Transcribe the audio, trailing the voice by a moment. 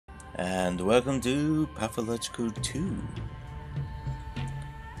And welcome to Pathological 2.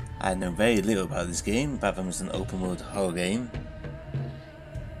 I know very little about this game, apart from it's an open world horror game.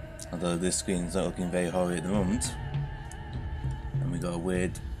 Although this screen's not looking very horror at the moment. And we got a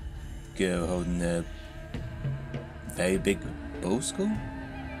weird girl holding a very big bow skull?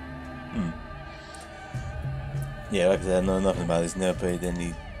 Yeah, like I said, I know nothing about this, never played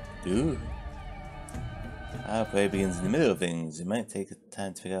any... Ooh. Our play begins in the middle of things. It might take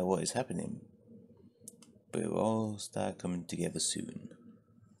time to figure out what is happening, but it will all start coming together soon.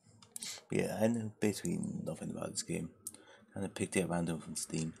 But yeah, I know basically nothing about this game. Kind of picked it at random from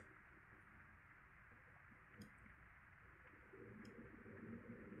Steam.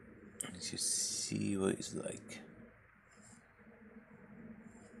 Let's just see what it's like.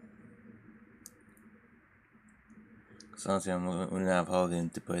 Because honestly, I'm running out of horror game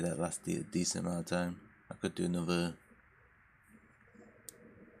to play that last decent amount of time. I could do another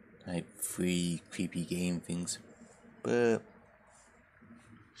like 3 creepy game things, but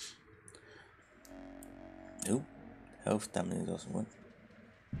nope. Health stamina is awesome one.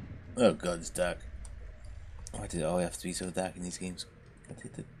 Oh god, it's dark. Why did it all have to be so dark in these games? I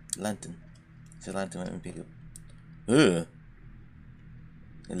take the lantern. It's a lantern. Let me pick up. Ugh.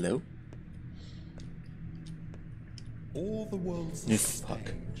 Hello. All the world's a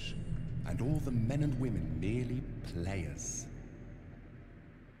stage, and all the men and women merely players.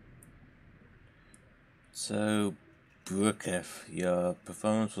 So, Brooketh, your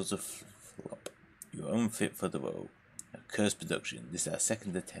performance was a flop. You were unfit for the role. A cursed production. This is our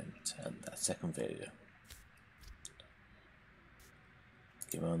second attempt and our second failure.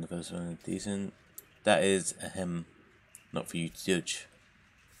 Give on the first one decent. That is not for you to judge.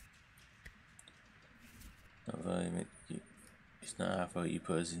 It's not our fault you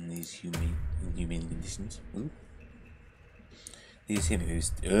put us in these inhumane conditions. Ooh. These hit me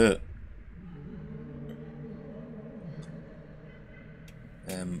who's hello.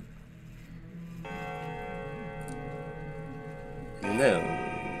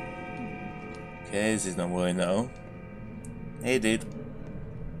 Okay, this is not worrying at all. Hey dude.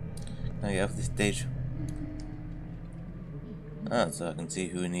 Can I get off this stage? Ah, so I can see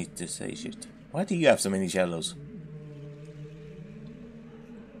who needs to say shit. Why do you have so many shadows?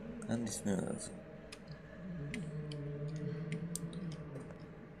 And this knows.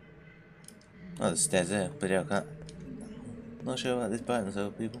 Oh, the stairs there, but I can't. Not sure about this button,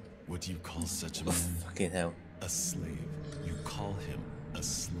 so people. What do you call such a man? Fucking hell. A slave. You call him a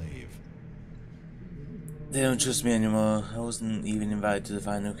slave. They don't trust me anymore. I wasn't even invited to the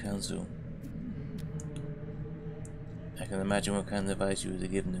final council. I can imagine what kind of advice you would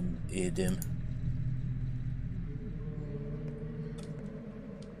have given them, Edim.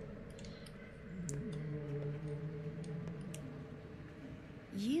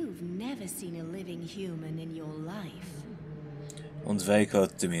 You've never seen a living human in your life. One's very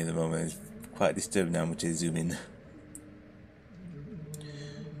close to me at the moment. It's quite disturbing how much they zoom in.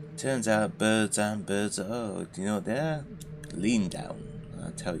 Turns out birds aren't birds at all. Do you know what they are? Lean down.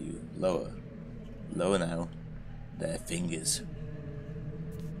 I'll tell you. Lower. Lower now. Their fingers.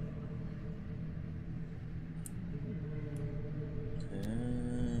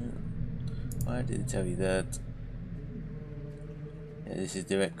 Why did they tell you that? Yeah, this is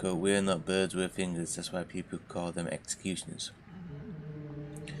direct quote. We're not birds, we're fingers. That's why people call them executioners.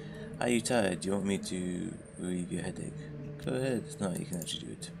 Are you tired? Do you want me to relieve your headache? Go ahead. If not, you can actually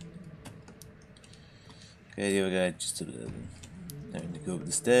do it. Okay, the other guy just stood there. Having to go up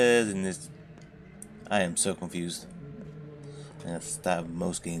the stairs in this. I am so confused. And that's the start of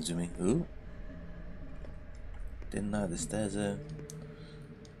most games with me. Ooh. Didn't know the stairs there.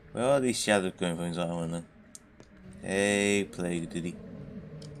 Where are these shadows going from? I want to know. Hey, plague diddy.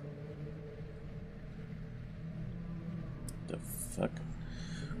 The fuck?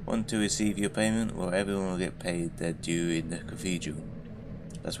 Want to receive your payment? Well, everyone will get paid their due in the cathedral.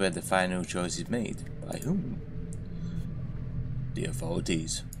 That's where the final choice is made. By whom? The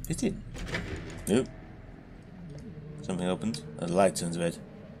authorities. Fit in. Nope. Something opens. The light turns red.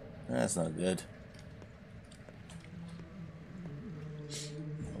 That's not good.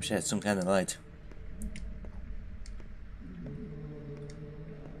 I wish I had some kind of light.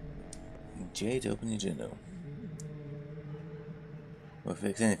 Jade, open your journal. We'll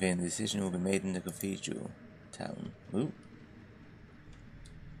fix anything. The decision will be made in the cathedral town. Ooh.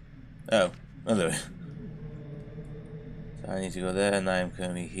 Oh, hello. So I need to go there, and I am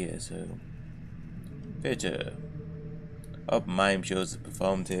currently here, so... Theatre. Open mime shows are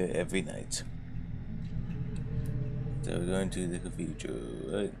performed here every night. So we're going to the cathedral,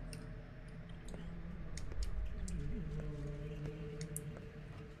 right?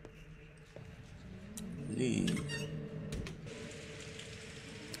 Leave.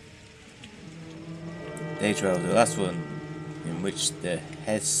 Day travel, the last one, in which the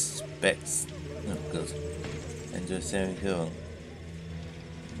head specs. Oh god. Enter a semi-kill.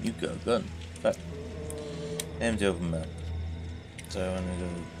 You got a gun. Fuck. Empty open map. So I want to go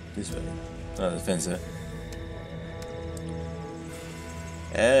this way. Oh, the fence there.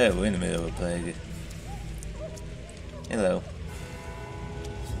 Oh, we're in the middle of a plague. Hello.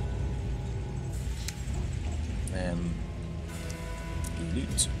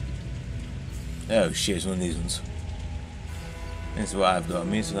 Loot. Oh shit, it's one of these ones. This is what I've got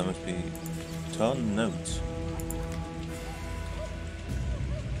on me, so that must be torn notes.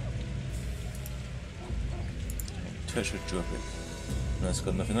 Touch or drop it. That's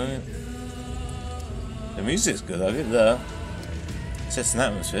got nothing on it. The music's good, I'll give it that. It sets an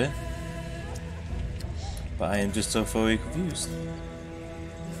atmosphere. But I am just so thoroughly confused.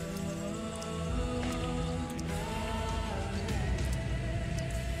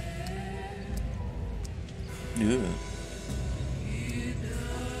 Ooh.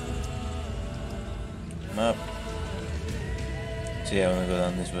 Map. So yeah, I want to go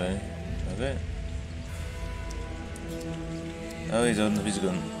down this way. Okay. Oh, he's holding up his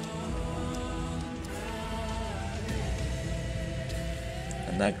gun.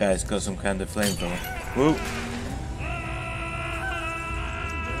 And that guy's got some kind of flamethrower. Whoa!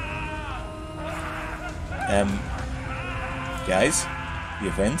 Guys?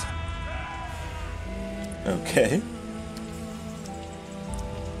 Your friend? Okay.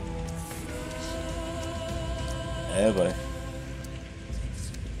 Oh boy.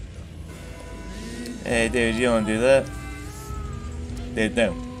 Hey dude, you don't want to do that? Dude,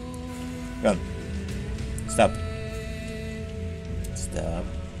 no. Run. Stop. Stop.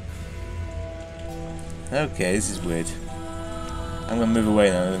 Okay, this is weird. I'm gonna move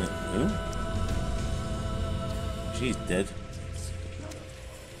away now. Ooh. She's dead.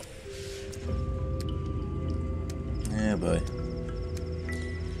 Yeah, boy.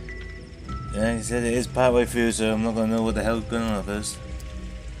 Yeah, like I said, it is partway through, so I'm not gonna know what the hell's going on at first.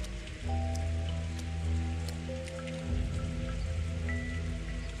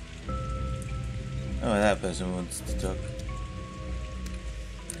 Oh, that person wants to talk.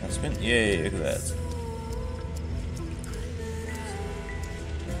 I spent. Yay, look at that.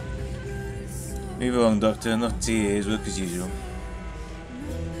 Move along, Doctor, not TA's work as usual.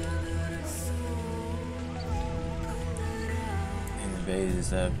 Invaders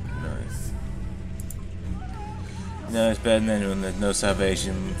have nice. No, it's better than anyone. There's no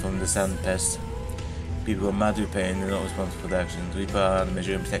salvation from the sand pest. People are mad with pain, they're not responsible for their actions. We put our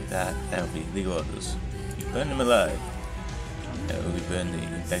measure and protect our healthy, legal orders. You burn them alive. We burn the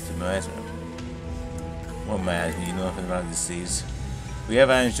infected miasma. What miasma? You know nothing about the disease. We have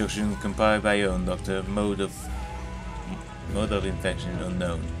our instructions compiled by your own doctor. Mode of infection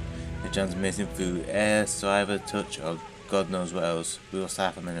unknown. The transmitting through air, saliva, touch, or God knows what else. We lost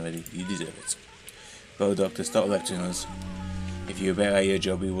half a minute already. You deserve it. Go, doctor, stop lecturing us. If you were better at your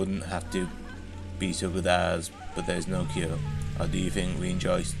job, we wouldn't have to be so good at ours, but there's no cure. Or do you think we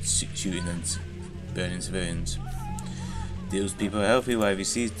enjoy shooting and burning civilians? Those people are healthy, why have you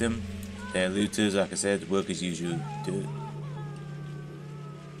seized them? They're looters, like I said, work as usual. Do it.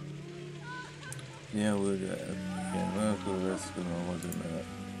 Yeah, we'll do that. Yeah, well, let's go on, we'll do that.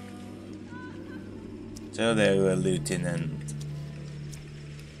 So they were looting and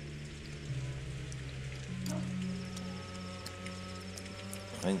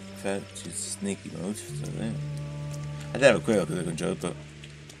I think that's just sneaky mode, so yeah. I did have a quick look at the control, but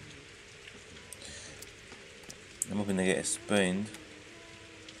I'm hoping to get explained.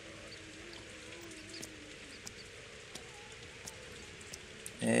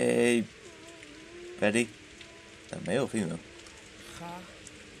 Hey, Betty. Is that male or female?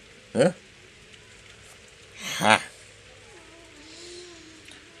 Huh? Ha!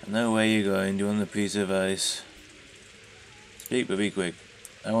 I know where you're going. Do you want a piece of advice? Speak, but be quick.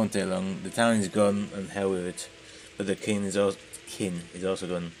 I won't take long. The town is gone, and hell with it. But the kin is also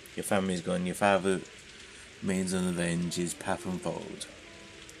gone. Your family is gone. Your father remains unavenged. His path unfold.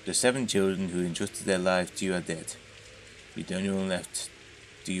 The 7 children who entrusted their lives to you are dead. You're the only one left.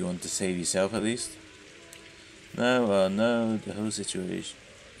 Do you want to save yourself at least? No, well, no. The whole situation,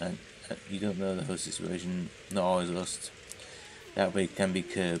 and you don't know the whole situation. Not always lost. That way can be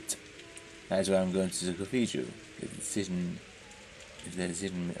curbed. That is why I'm going to the cathedral. If the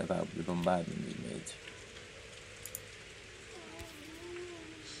decision about the bombardment is made.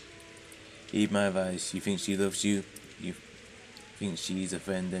 Heed my advice. You think she loves you? You think she's a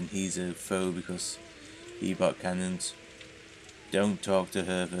friend and he's a foe because he bought cannons? Don't talk to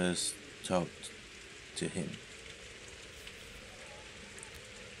her first. to him.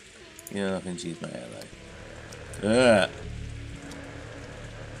 You know, I think she's my ally. Ugh.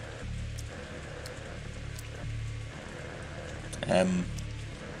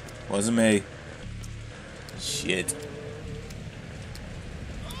 Wasn't me. Shit.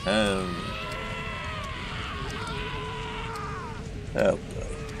 Oh. Oh boy.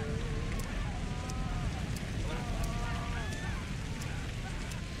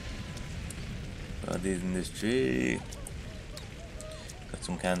 Bodies in this tree. Got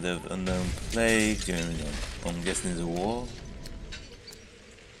some kind of unknown plague. I'm guessing there's a war.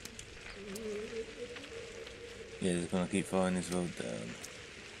 Yeah, it's gonna keep following this road down.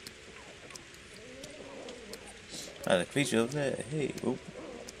 Ah, the creature over there. Hey, oh.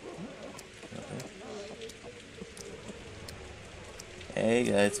 Okay. Hey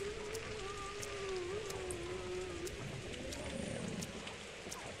guys.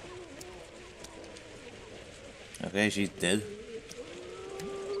 Okay, she's dead.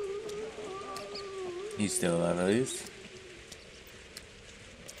 He's still alive at least.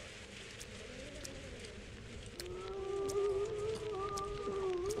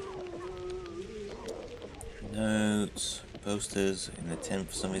 Notes, posters in the tent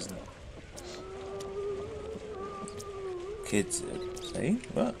for some reason. Kids, say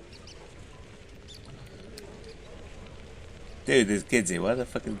what? Dude, there's kids here. Why the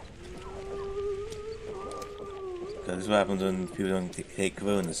fucking? God, this is what happens when people don't take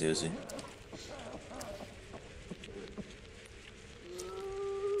Corona seriously.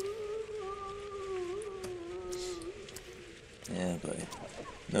 Yeah, boy.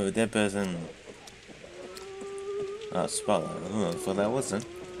 No, a dead person. Oh, spotlight. I don't know what that was then.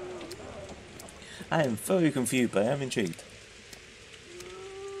 I am thoroughly confused, but I am intrigued.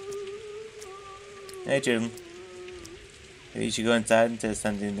 Hey, children. Maybe you should go inside instead of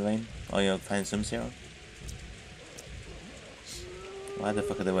standing in the rain, or you'll find some serum. Why the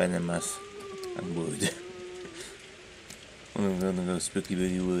fuck are they wearing their masks? I'm worried. I'm gonna go spooky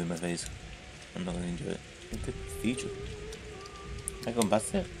booty woo in my face. I'm not gonna enjoy it. Look at the future. Am I going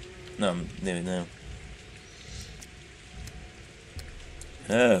past it? No, I'm nearly now.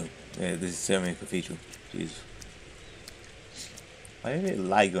 Oh, yeah, this is certainly a cathedral. Jeez. Why did it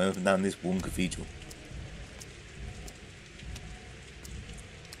lie going up and down this one cathedral?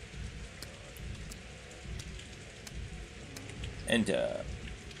 Enter.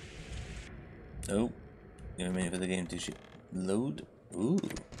 Oh, give me a minute for the game to load. Ooh.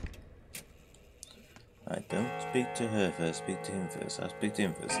 I don't speak to her first, speak to him first. I'll speak to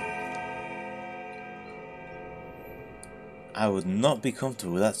him first. I would not be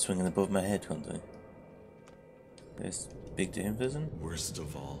comfortable with that swinging above my head, couldn't I? Let's speak to him first. Worst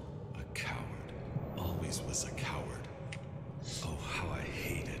of all, a coward. Always was a coward. Oh, how I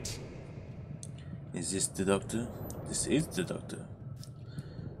hate it. Is this the doctor? This is the doctor.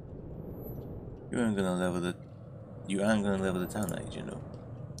 You aren't gonna level the town age, you know.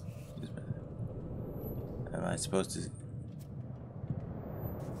 Am I supposed to?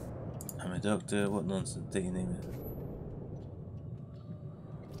 I'm a doctor. What nonsense? Take your name.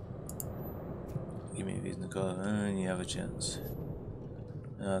 Give me a reason to call, and you have a chance.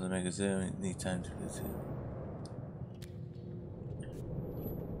 Now to make a zero, need time to get to.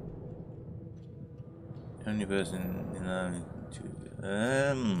 Only person in line to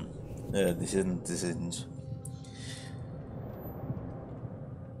this isn't.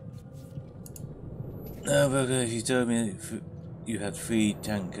 No, but you told me you had 3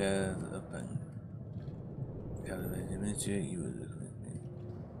 tankers up and calibrated you would look with me.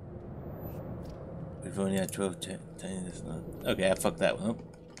 We've only had 12 tankers now. Okay, I fucked that one up.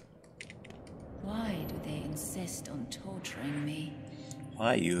 Why do they insist on torturing me?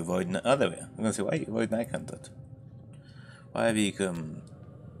 Why are you avoiding that? Oh, there we are. I'm gonna say, why are you avoiding eye contact? Why have you come?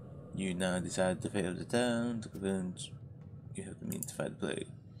 You now decide the fate of the town. To convince you have the means to fight the plague.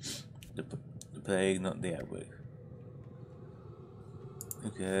 The plague, not the outbreak.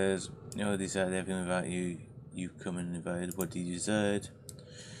 Who cares? You already decided everything about you. You've come and invited. What did you decide?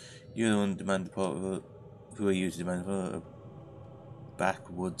 You're the one who demanded the port. Who are you to demand a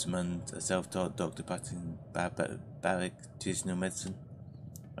backwoodsman, a self-taught doctor practicing barbaric traditional medicine?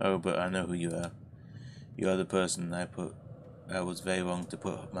 Oh, but I know who you are. You are the person I was very wrong to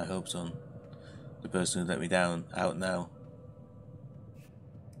put my hopes on. The person who let me down, out now.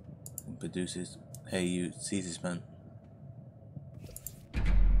 And produces. Hey, you, see this man.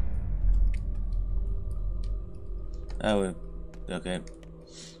 Oh, okay.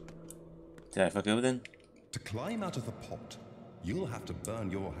 Did I fuck over then? To climb out of the pot, you'll have to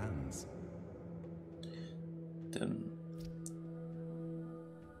burn your hands.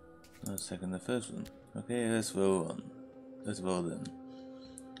 No, second, the first one. Okay, let's roll on. Let's roll then.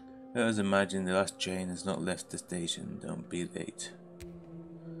 Let us imagine the last train has not left the station. Don't be late.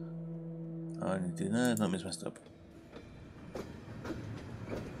 I need to not miss my stop.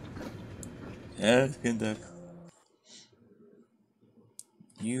 Yeah, skin duck.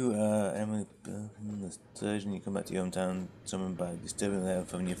 You are Emily, the surgeon. You come back to your hometown summoned by a disturbing letter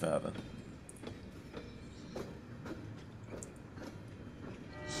from your father.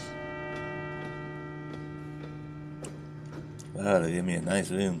 Wow, they gave me a nice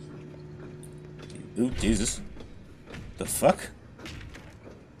room. Ooh, Jesus. The fuck?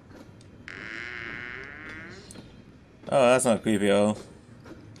 Oh, that's not creepy at all.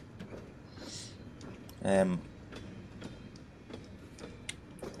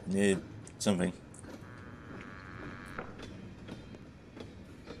 Need something.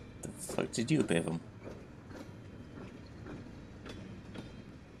 The fuck did you pay them?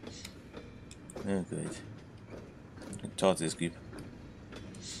 Oh, great. Talk to this creep.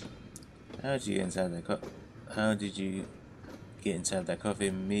 How did you get inside that How did you get inside that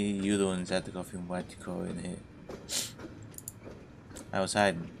coffin? Me, you the one inside the coffin. Why'd you call in here? I was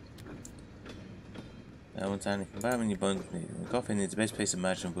hiding. One time you can buy when you bond me. The coffin is the best place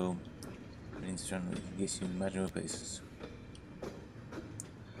imaginable. It means trying to get you in imaginable places.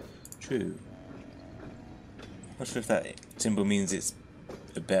 True. Not sure if that symbol means it's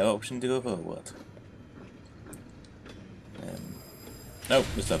a better option to go for or what. Nope,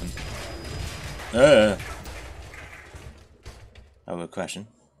 it's nothing. Oh, we're crashing.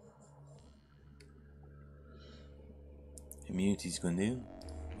 Immunity's going to do.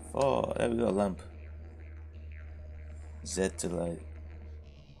 Oh, there we go, a lamp. Z to light.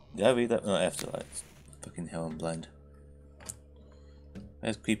 Did I read that? No, F to light. Fucking hell, I'm blind.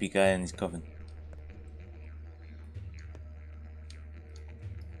 There's a creepy guy in his coffin.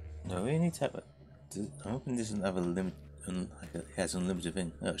 No, we need to have a... I'm hoping this doesn't have a limit... Like it has unlimited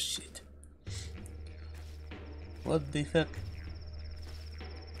thing. Oh shit. What the fuck?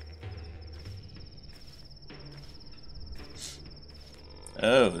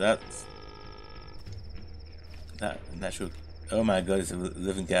 Oh, that's... That natural... Oh my god, it's a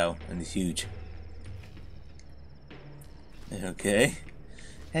living cow, and it's huge. Okay.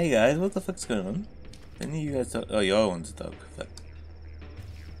 Hey guys, what the fuck's going on? Any of you guys talk? Oh, you all want to talk. Fuck.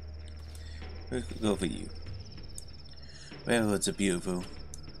 We'll go for you. Railroads are beautiful.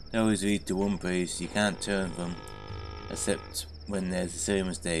 They always lead to one place you can't turn from, except when there's a silly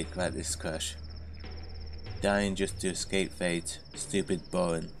mistake like this crash. Dying just to escape fate. Stupid,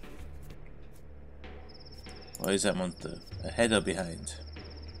 boring. What is that monster? Ahead or behind?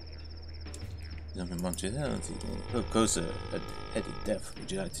 Something monstrous. I don't see anything. Look closer. A head of death.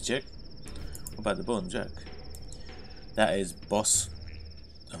 Would you like to check? What about the bone, Jack? That is boss.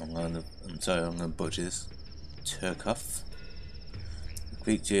 I'm sorry, I'm gonna butcher this. Turkoff. A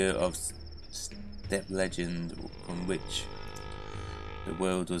creature of steppe legend from which the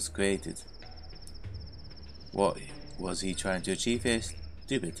world was created. What was he trying to achieve here?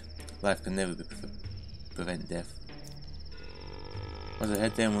 Stupid. Life can never prevent death. Was the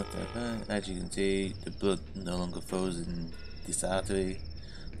head down with the as you can see, the blood no longer flows in this artery.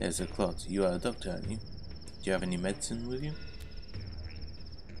 There's a clot. You are a doctor, aren't you? Do you have any medicine with you?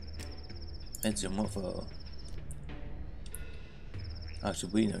 Medicine, what for? How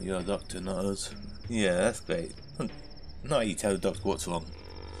should we know? You're a doctor, not us. Yeah, that's great. Not you tell the doctor what's wrong.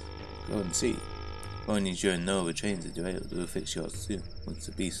 Go and see. Only during no other trains that do fix yours too, once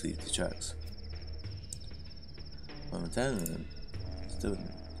the beast leaves the tracks. One more time then. Still.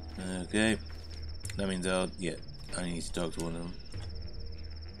 Okay. That means I need to talk to one of them.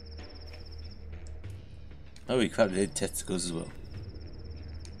 Holy crap, they did testicles as well.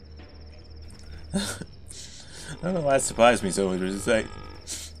 I don't know why it surprised me so much, but it's like,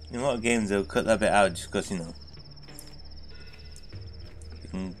 in a lot of games they'll cut that bit out just because, you know. You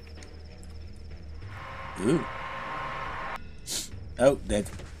can... Ooh. Oh, dead.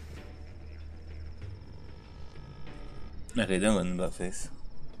 Okay, don't run in the face.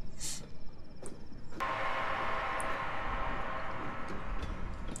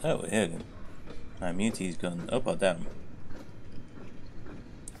 Oh, we're here again. My immunity's gone up or down.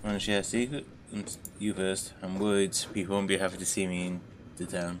 Want to share a secret? You first. I'm worried people won't be happy to see me in the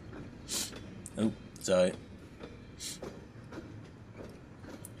town. Oh, sorry.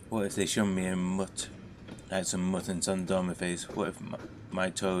 What if they show me a mutt? Like some muttons on the door my face? What if my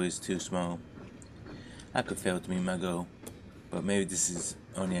toe is too small? I could fail to meet my goal. But maybe this is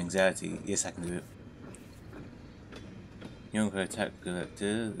only anxiety. Yes, I can do it. Young attack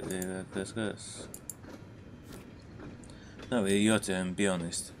collector, first class. No, really, your turn, be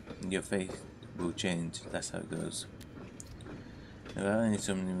honest. Your face will change. That's how it goes. I need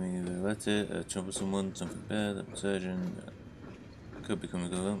somebody with a letter, a troublesome one, something bad, a surgeon. Could become a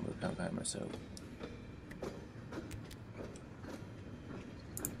good one, but I can't find myself.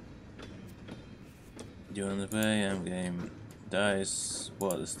 Do you want to play? I'm game. Dice.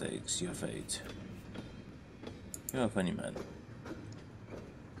 What are the stakes? Your fate. You're a funny man.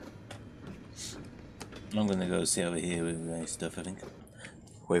 I'm gonna go sit over here with my stuff, I think.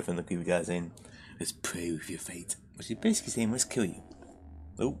 Away from the creepy guy saying, let's pray with your fate. Which is basically saying, let's kill you.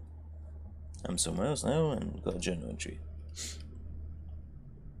 Oh. I'm somewhere else now and got a journal entry.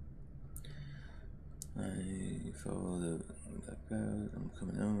 I follow that crowd. I'm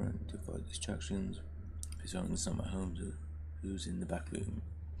coming over to avoid distractions. It's not my home, so who's in the back room?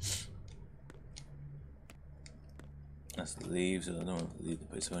 That's the leave, so I don't want to leave the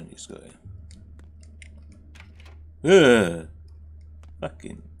place. I want to just go here. Ugh!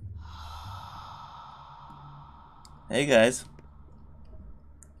 Fucking. Hey guys.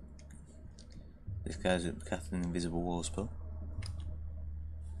 This guy's casting an invisible wall spell.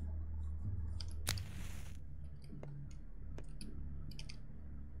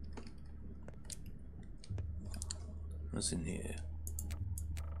 What's in here?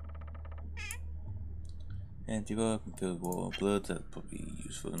 Antidote can fill with water and blood. That'd probably be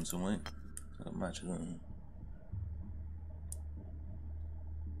useful in some way. Not much, I don't know.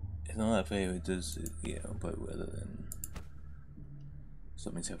 It's not that fair, it does. Yeah, but rather than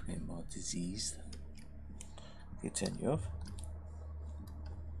something's happening more diseased. Okay, turn you off.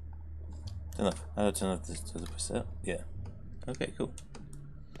 Turn off. How do I turn off this? Does it press that? Yeah. Okay, cool.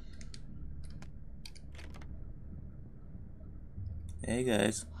 Hey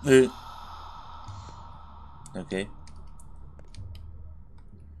guys. Okay.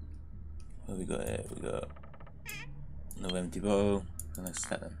 What we got here? We got no empty bowl. And let's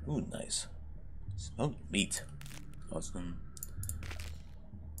start them. Ooh, nice. Smoked meat. Awesome.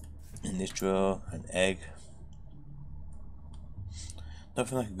 In this drawer, an egg.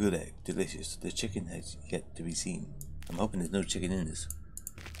 Nothing like a good egg. Delicious. The chicken has yet to be seen. I'm hoping there's no chicken in this.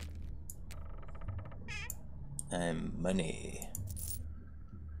 And money.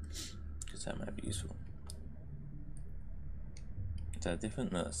 Because that might be useful. Is that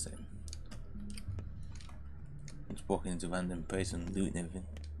different? No, that's the same. Just walking into a random place and looting everything.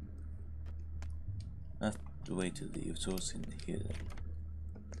 That's the way to leave source in here then.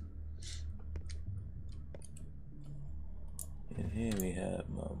 And here we have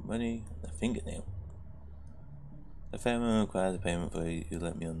more money, a fingernail. The family requires a payment for you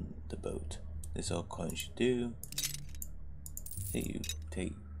let me on the boat. This all coin should do.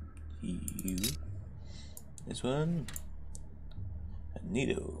 Take you. This one. A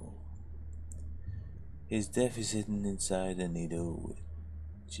needle. His death is hidden inside a needle,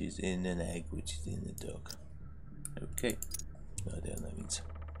 which is in an egg, which is in the dog. Okay. No idea what that means.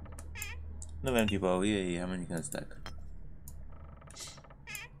 No empty bowl. Yeah, how many can I stack?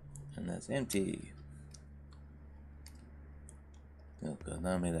 And that's empty. Oh god,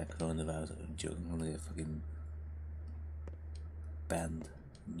 now I made that coronavirus. I'm joking. I'm gonna get fucking banned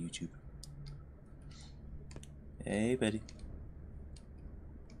on YouTube. Hey, buddy.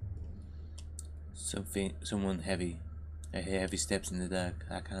 Someone heavy. I hear heavy steps in the dark.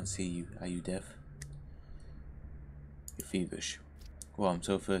 I can't see you. Are you deaf? You're feverish. Well, I'm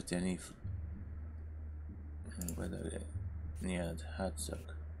so thirsty. I need. Where do I get? Yeah, hard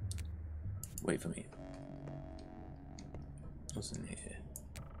suck. Wait for me. What's in here?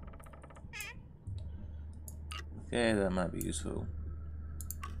 Okay, that might be useful.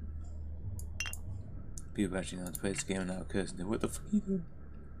 People actually know how to play this game and now cursing them. What the fuck are you doing?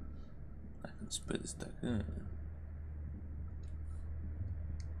 I can spread this stuff.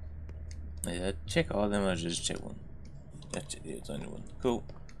 Yeah, check all of them or just check one? That's it, it's only one. Cool.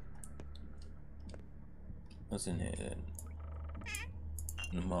 What's in here then?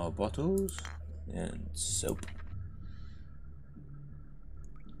 More bottles and soap.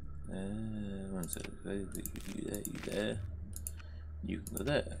 One second. You there. You can go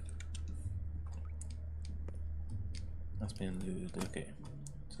there. That's been looted. Okay.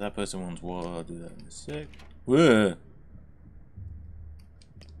 So that person wants water. I'll do that in a sec. Whoa!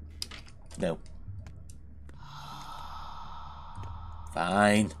 No.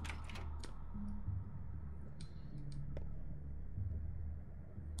 Fine.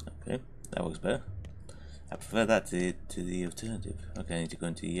 Okay, that works better. I prefer that to the alternative. Okay, I need to go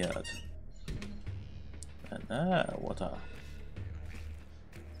into the yard. And water.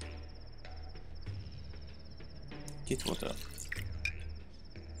 Get water.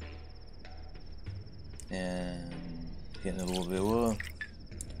 And getting a little bit of water.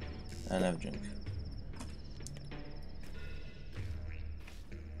 and have a drink.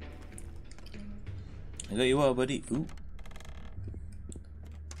 I got you water, buddy. Ooh.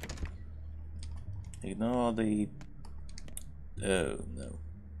 Ignore the... Oh, no.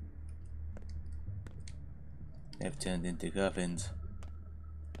 They've turned into coffins.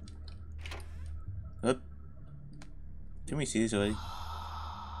 Up. Can we see this already?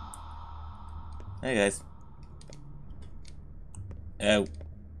 Hey, guys. Oh. What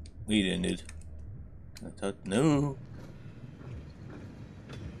are you doing, dude? Can I talk? No!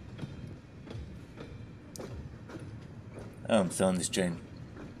 Oh, I'm still on this train.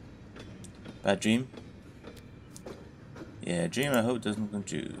 Bad dream? Yeah, dream I hope doesn't come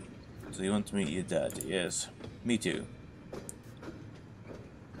true. So you want to meet your dad? Yes. Me too.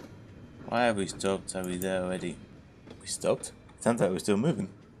 Why have we stopped? Are we there already? We stopped? Sounds like we're still moving.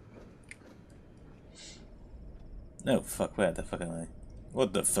 No, fuck, where the fuck am I?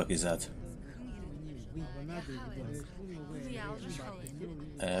 What the fuck is that?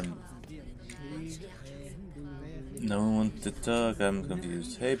 No one wants to talk, I'm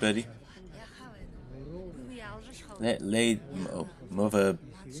confused. Hey, buddy. Mother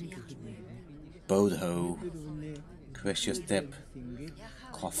Bodho, caress your step,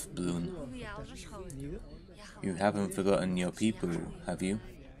 cloth balloon. You haven't forgotten your people, have you?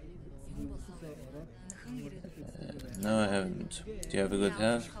 No, I haven't. Do you have a good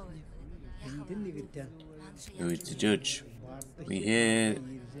health? Who is the judge? We hear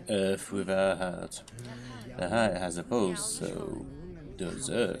Earth with our heart. The heart has a pulse, so does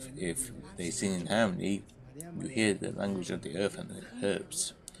Earth. If they sing in harmony, you hear the language of the earth and the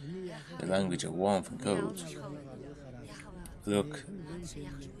herbs, the language of warmth and cold. Look,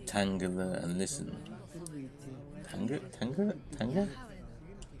 Tangela, and listen. Tanga?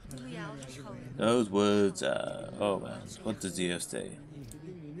 Those words are... Oh man, what does the earth say?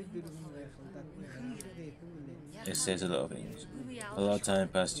 It says a lot of things. A lot of time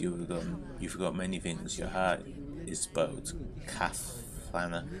passed, you forgot many things. Your heart is spoke.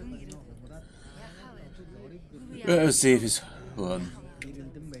 Kaflana. Let's see if it's one.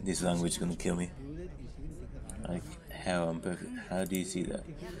 This language is gonna kill me. Like hell, I'm perfect. How do you see that?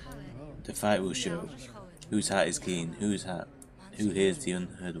 The fight will show whose heart is keen, who hears the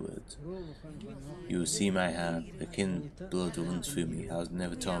unheard words. You will see my heart. The kin blood runs through me. I was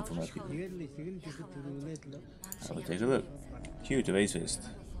never torn from my people. I will take a look. Cue to raise fist.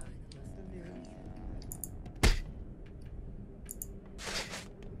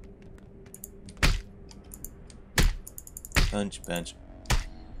 Punch.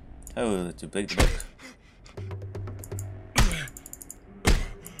 Oh, to break the book.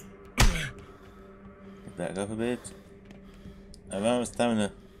 Back up a bit. I'm out of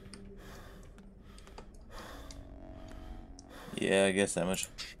stamina. Yeah, I guess that much.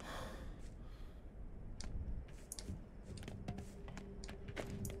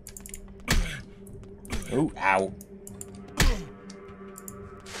 Oh, ow.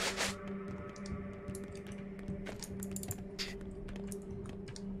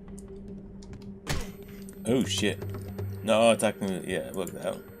 Oh shit. No, attacking. Yeah, work that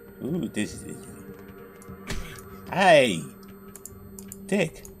out. Ooh, this is easy. Hey!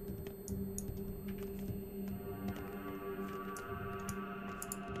 Dick!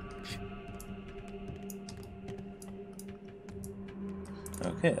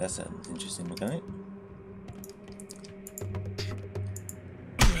 Okay, that's an interesting mechanic.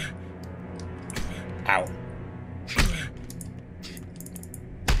 Ow!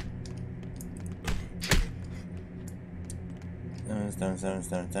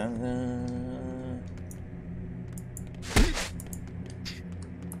 Down.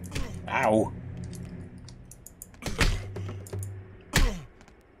 Ow!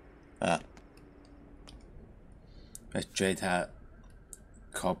 Ah. Let's trade hat.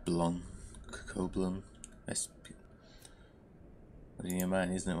 Coblon. That's in your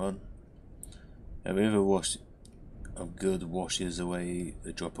mind, isn't it, one? A river of good washes away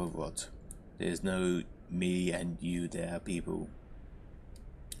the drop of rot. There is no me and you, there are people.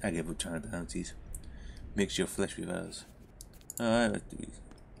 I give up trying to bounties. Mix your flesh with ours. Alright, let's do it.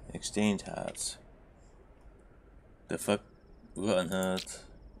 Exchange hearts. The fuck? Rotten heart.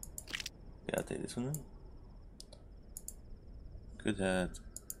 Yeah, I'll take this one then. Good heart.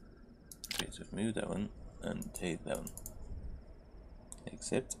 Okay, so move that one and take that one.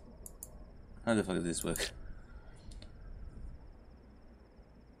 Except, how the fuck does this work?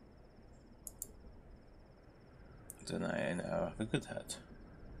 Don't I now have a good hat.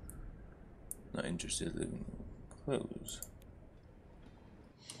 Not interested in clothes.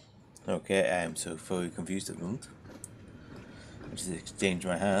 Okay, I am so fully confused at the moment. I just exchange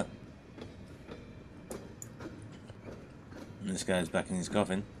my hat. And this guy's back in his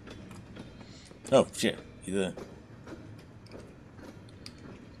coffin. Oh shit, you there?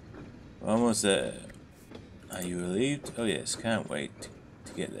 We're almost there. Are you relieved? Oh yes, can't wait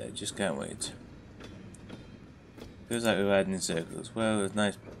to get there. Just can't wait. Feels like we're riding in circles. Well, it's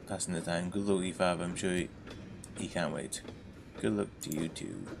nice passing the time. Good luck to your father. I'm sure he can't wait. Good luck to you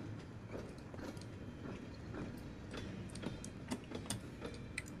too.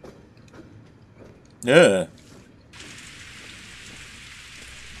 Yeah.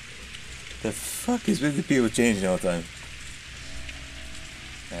 The fuck is with the people changing all the time?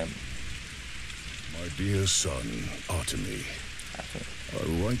 My dear son, Artemy, I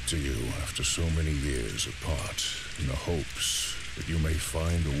write to you after so many years apart in the hopes that you may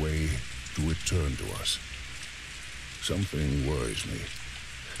find a way to return to us. Something worries me.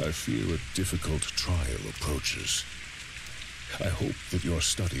 I fear a difficult trial approaches. I hope that your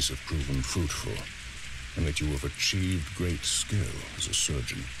studies have proven fruitful and that you have achieved great skill as a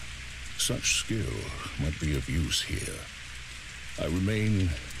surgeon. Such skill might be of use here. I remain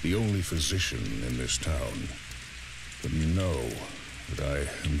the only physician in this town, but know that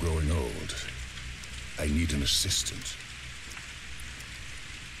I am growing old. I need an assistant.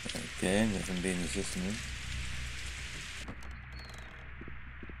 Okay, nothing being an assistant.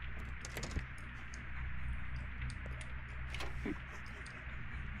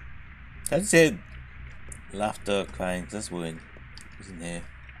 I said laughter, crying, that's weird. Isn't here?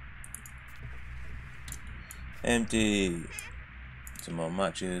 Empty. Some more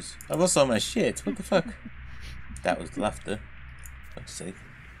matches. I've lost all my shit. What the fuck? That was laughter. Fuck's sake.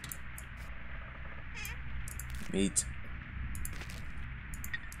 Meat.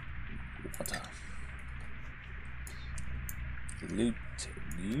 Water. Loot.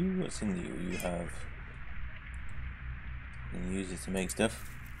 You? What's in you? You have. You can use it to make stuff.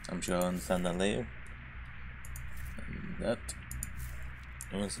 I'm sure I'll understand that later. And that.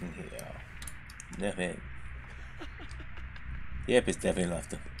 What's in here? Nothing. Yep, it's definitely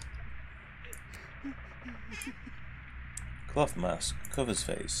laughter. Cloth mask. Covers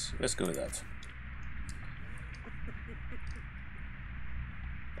face. Let's go with that.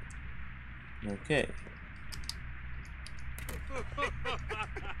 Okay.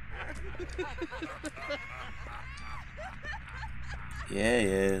 Yeah,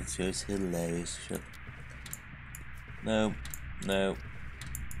 it's just hilarious. Shut. No. No.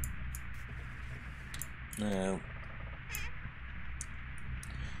 No.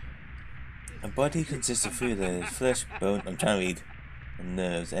 A body consists of three layers: flesh, bone, I'm trying to read, and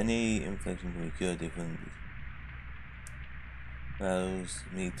nerves. Any infection can be cured differently. Allows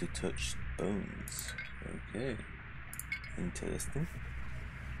me to touch bones. Okay. Interesting.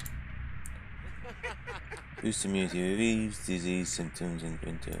 Boost immunity, relieves disease symptoms in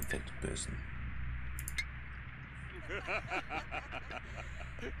an infected person.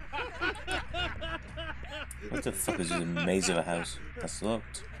 What the fuck is this, a maze of a house? That's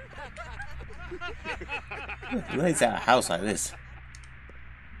locked. Who lays out a house like this?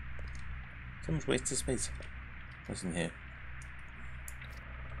 So much wasted space. What's in here?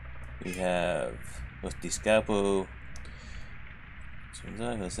 We have rusty scalpel. Seems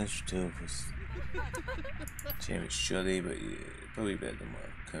like an essential tool for shame it's shoddy, but yeah, probably better than what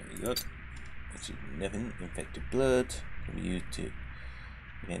I've currently got. Which is nothing. Infected blood can be used to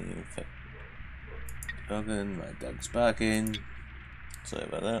any infected organ. My dog's barking. Sorry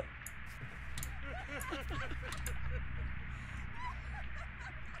about that.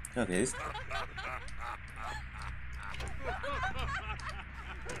 Okay.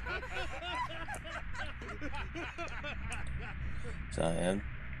 Sorry,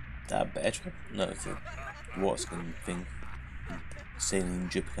 that bear trap? No, it's a water skin thing. Saline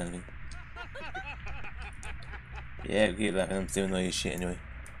drip kind of thing. Yeah, keep laughing, I'm doing all your shit anyway.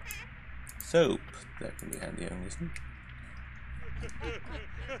 Soap. That can be handy, I'm listening.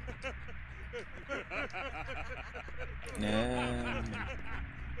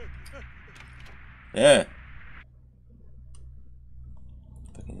 Yeah.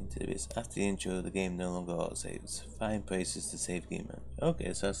 Fucking into this. After the intro, the game no longer auto-saves. Find places to save game.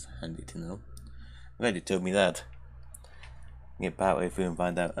 Okay, so that's handy to know. Already told me that. Get partway through and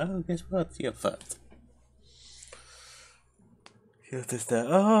find out, oh, guess what? You're fucked. You have to start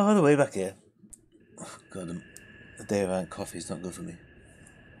all the way back here. Oh, God, a day without coffee is not good for me.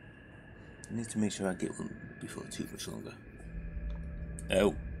 I need to make sure I get one before too much longer.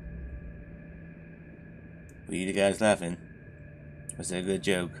 Oh. Were you the guys laughing? Was that a good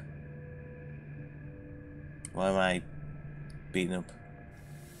joke? Why am I beaten up?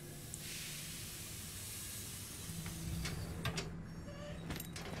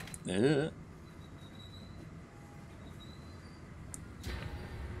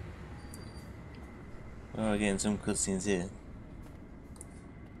 Oh, again, some cutscenes here.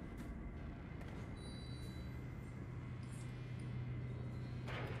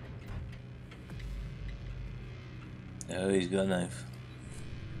 Oh, he's got a knife.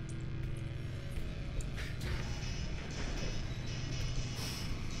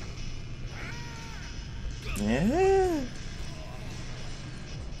 Yeah.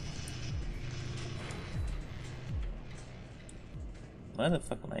 Why the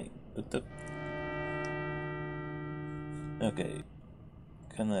fuck am I? What the? Okay.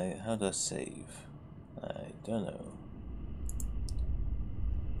 Can I? How do I save? I don't know.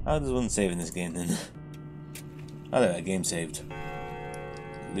 How does one save in this game then? Oh, that game saved.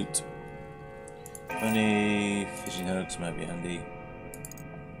 Loot. Money, fishing hooks might be handy.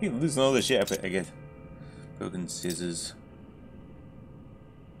 People losing all the shit I get. Broken scissors.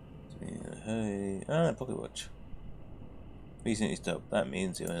 Hey, pocket watch. Recently stopped. That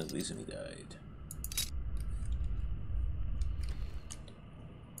means the owner recently died.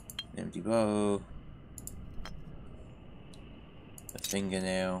 Empty bowl. A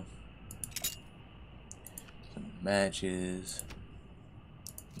fingernail. Some matches.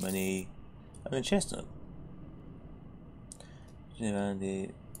 Money. And a chestnut.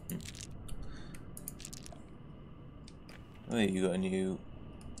 Wait, you got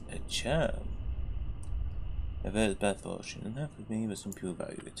a charm. I've heard it's bad fortune, and that with me, but some people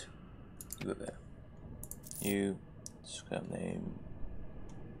value it. You got there. You, scrap name.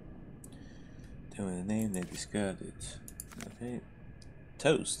 Tell me the name, they discard it. Okay.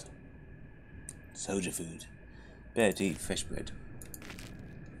 Toast. Soldier food. Better to eat fresh bread.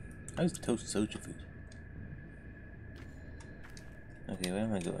 How's toast soldier food? Okay, where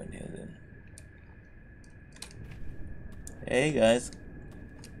am I going here then? Hey guys.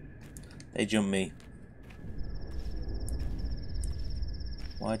 They jumped me.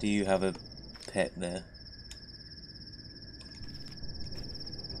 Why do you have a pet there?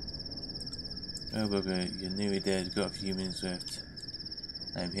 Oh bugger, you're nearly dead, got a few minutes left.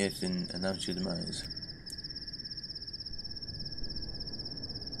 I'm here to announce your demise.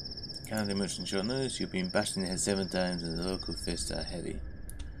 Can't do much in short notice, you've been bashed in the head 7 times and the local fists are heavy.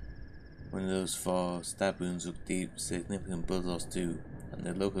 One of those 4 stab wounds look deep, significant blood loss too, and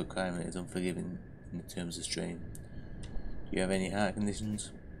the local climate is unforgiving in terms of strain. Do you have any heart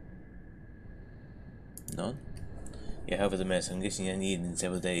conditions? None? Your health is a mess, I'm guessing you haven't eaten in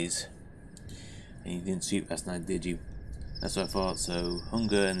several days. And you didn't sleep last night, did you? That's what I thought, so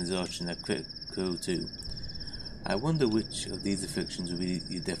hunger and exhaustion are critical too. I wonder which of these afflictions will be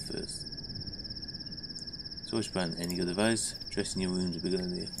your death first. So which brand? Any good advice? Dressing your wounds will be good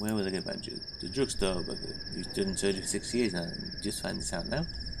idea. Where will I get badgered? The drugstore, bugger. You've stood in surgery for 6 years now, and you just find this out now?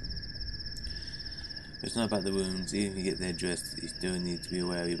 It's not about the wounds, even if you get there dressed, you still need to be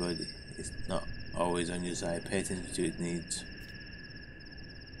aware of your body. It's not always on your side, pay attention to its needs.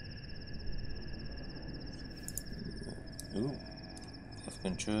 Ooh, off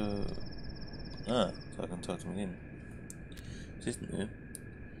control. Ah, so I can talk to him again. Assistant here.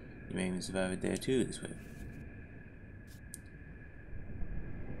 You may even survive a day or two this way.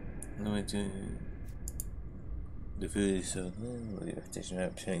 No way to. The food is so low, the reputation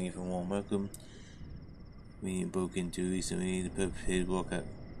representing you for a warm welcome. We broke into recently, the perpetrator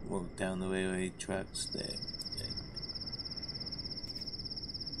walked down the railway tracks there.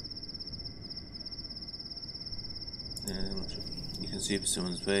 You can see for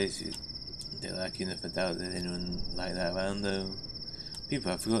someone's face, they're lucky enough. I doubt there's anyone like that around though.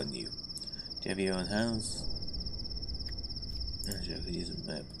 People have forgotten you. Do you have your own house? Actually, I could use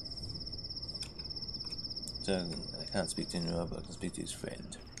a map. So, I can't speak to anyone, but I can speak to his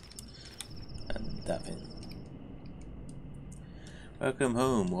friend. And that thing. Welcome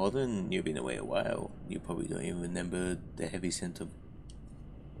home, Warden. You've been away a while. You probably don't even remember the heavy scent of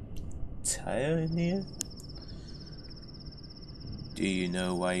tire in here? Do you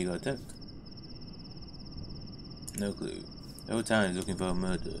know why you got attacked? No clue. The whole town is looking for a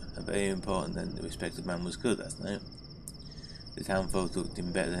murder, and very important that the respected man was killed last night. The town folk looked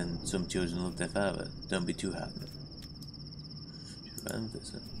him better than some children love their father. Don't be too hard.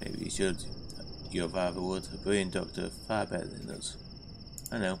 Maybe you should. Your father would. A brilliant doctor, far better than us.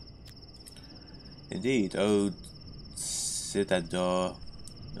 I know. Indeed, old Citador.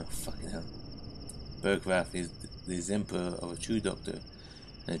 Oh, fucking hell. Berggraf is the exemplar of a true doctor,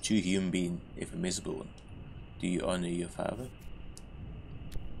 and a true human being, if a miserable one. Do you honor your father?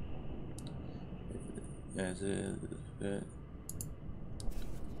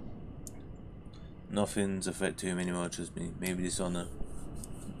 Nothing's a threat to him anymore, trust me. Maybe dishonor.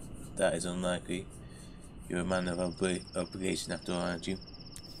 That is unlikely. You're a man of obligation after all, aren't you?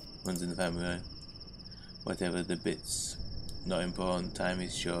 Runs in the family line. Whatever the bits, not important. Time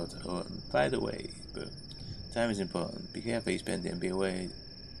is short. Oh, by the way, but time is important. Be careful you spend it and be aware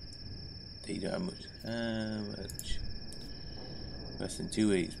that you don't have much. Less than 2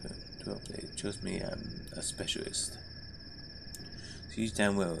 weeks, but 12 days. Trust me, I'm a specialist. So use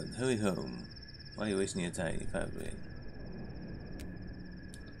time well and hurry home. Why are you wasting your time? You're fat brain.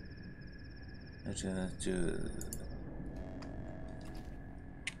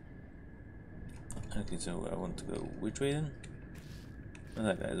 Okay, so I want to go which way then? Oh,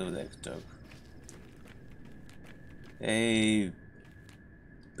 that guy's over there, dog. Hey,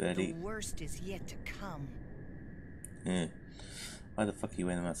 buddy. The worst is yet to come. Yeah. Why the fuck are you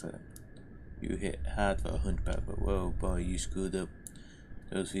wearing a mask like that? You hit hard for a hunchback, but whoa, boy, you screwed up.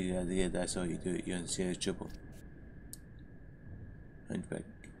 Those of you that I saw you do it, you're in serious trouble. Hunchback.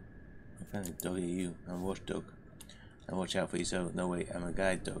 What kind of dog are you? I'm a watchdog. And watch out for yourself. No wait, I'm a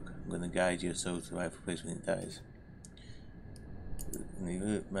guide dog. I'm gonna guide your soul to the rightful place when it dies. When you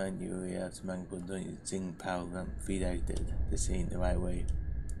hurt man, you really have to man, but don't you sing pal ramp feed out dead. This ain't the right way.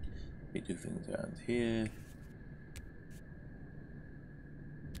 We do things around here.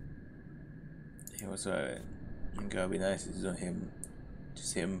 Yeah, what's alright? You gotta be nice if you don't hit him.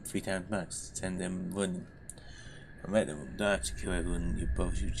 Just hit him 3 times max. Send them running. And let them don't have to kill everyone you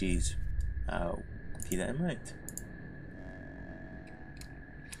both you G's. I'll keep that in mind.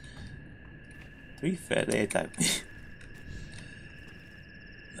 To be fair, they attacked me.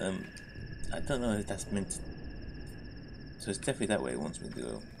 I don't know if that's meant to... So it's definitely that way it wants me to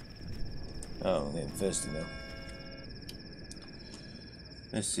go. Oh, I'm getting thirsty now.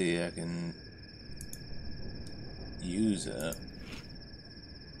 Let's see, I can use that.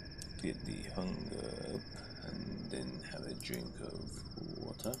 Get the hunger up and then have a drink of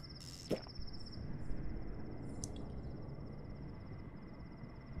water.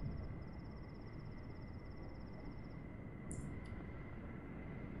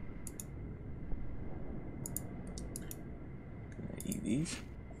 These?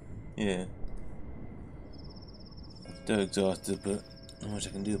 Yeah. I'm still exhausted, but not much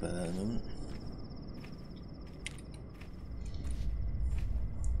I can do about that at the moment.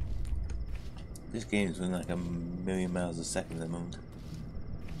 This game's running like 1,000,000 miles a second at the moment.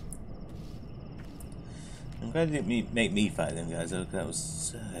 I'm glad it didn't make me fight them guys though, 'cause that was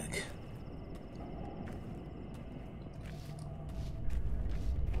sick.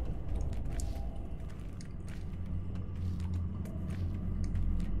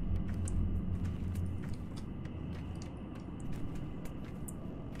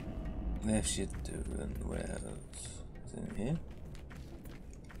 Left shit to run. Where else? Is it in here?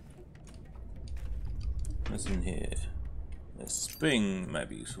 What's in here? A spring might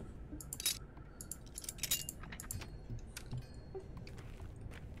be useful.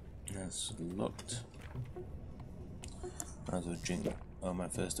 That's locked. Might as well drink all my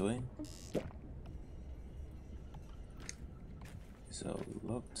thirst away. So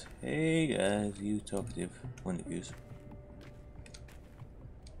locked. Hey guys, you talkative. One of yous.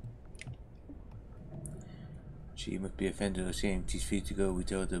 She must be offended or ashamed. She's free to go, we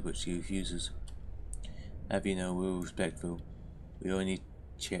told her, but she refuses. Have you know, we're respectful. We only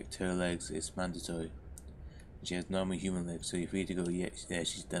checked her legs, it's mandatory. She has normal human legs, so you're free to go, yet there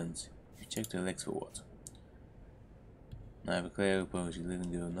she stands. You checked her legs for what? I have a clear opponent, she's a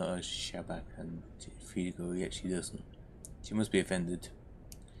living girl, not a shabak, and she's free to go, yet she doesn't. She must be offended.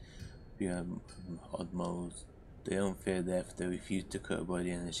 You have odd morals. They don't fear death, they refuse to cut a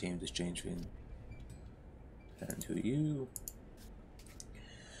body and ashamed of strange thing. And who are you?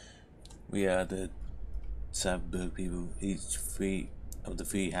 We are the Savberg people. Each of the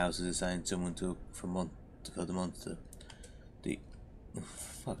 3 houses assigned someone to for the monster. The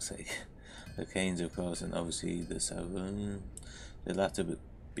fuck's sake. The Canes, of course, and obviously the Savberg. The latter but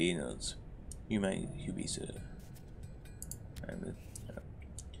Beanods. You be sir. And the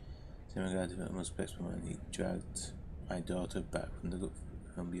same regard to most respectful man, he dragged my daughter back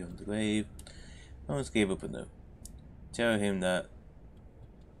from beyond the grave. Almost gave up a note. Tell him that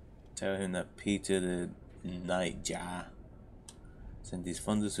Peter the Nightjar sent his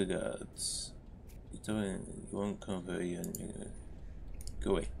fondest regards. You won't come for you.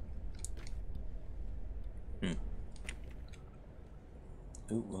 Go away.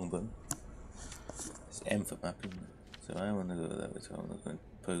 Oh, wrong button. It's M for mapping. So I want to go that way. So I'm not going to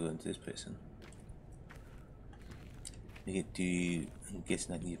probably go into this person. I'm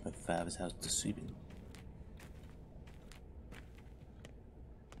guessing I can use my father's house to sweep in.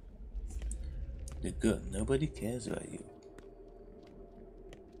 The good, nobody cares about you.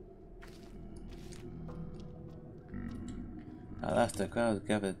 At last a crowd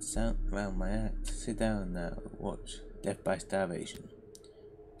gathered around my act. Sit down now, watch. Death by starvation.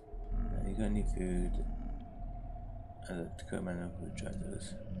 You got any food? I have to cut my number with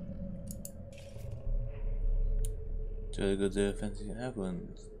tractors. So the goods are fancy to have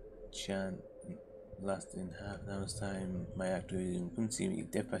one. Shan't last in half an hour's time. My act will come see me.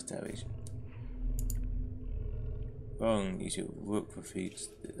 Death by starvation. Wrong, you should work for freaks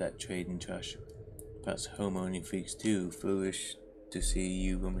that trade in trash. Perhaps home-owning freaks too, foolish to see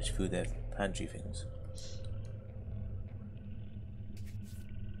you rummage through their pantry things.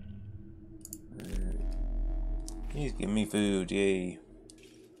 Please give me food, yay.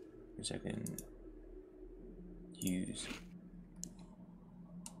 Which I can use.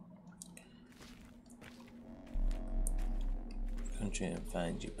 Country and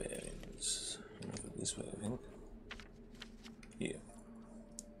find your bearings. Over this way, I think. Yeah.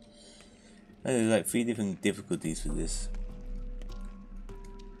 And there's like 3 different difficulties for this.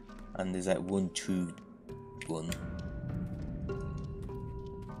 And there's like one true one.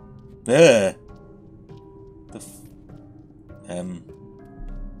 Hey!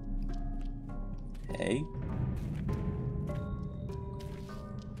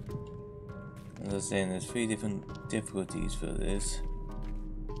 As I was saying, there's 3 different difficulties for this.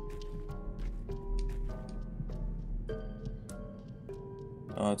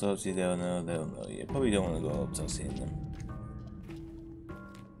 Autopsy, they'll know. You probably don't want to go autopsying them.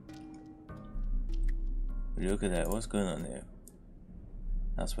 But look at that, what's going on there?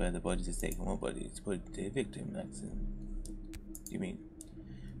 That's where the bodies are taken. What body? It's the victim accident. You mean?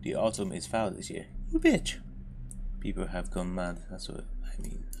 The autumn is foul this year. You bitch! People have gone mad, that's what I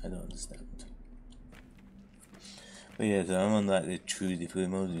mean. I don't understand. But yeah, so I'm on like the true difficulty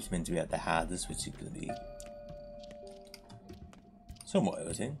mode, which is meant to be at the hardest, which is going to be somewhat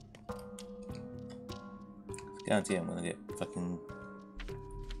everything. I guarantee I'm gonna get fucking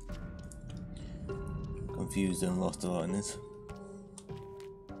confused and lost a lot in this.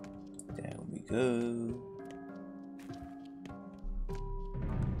 There we go.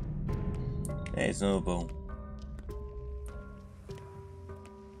 There's no bone.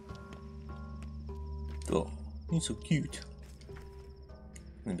 Oh, he's so cute.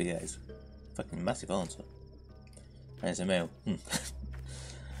 And the big eyes. Fucking massive answer. And it's a male.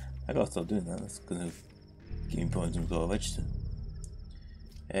 I gotta stop doing that. That's gonna give me points and go register.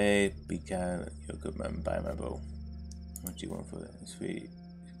 Hey, big cat, you're a good man. Buy my bow. What do you want for it? It's free.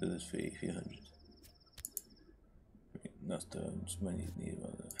 It's good as free. 300. No stones. Money needed.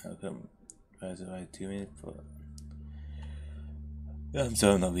 How come? Price of 2 minutes for that? Yeah, I'm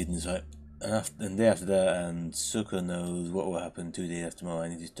sorry I'm not reading this right. And day after that, and Sucker knows what will happen 2 days after tomorrow. I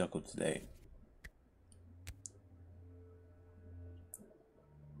need to stock up today.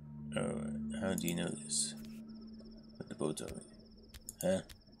 Alright, how do you know this? What the boat told me. Huh?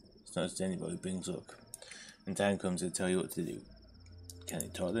 It's not just anybody who brings luck. When time comes, they'll tell you what to do. Can you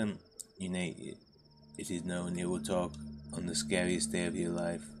talk them? You know it is known you will talk on the scariest day of your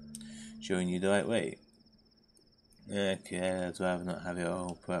life, showing you the right way. Okay, I'd rather not have it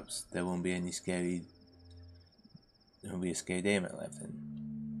all. Perhaps there won't be any scary. There won't be a scary day in my life then.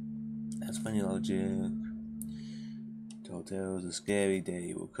 That's funny logic. Telltales, a scary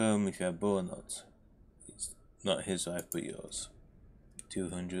day will come if you have bow or not. It's not his life but yours.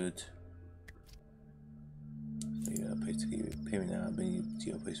 200. So you got a place to keep it. Pay me now, I'll bring you to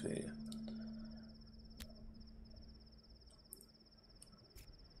your place later.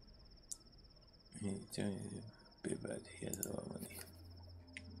 Bit bad, he has a lot of money.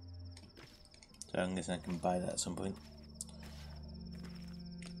 So I'm guessing I can buy that at some point.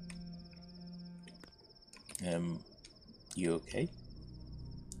 You okay?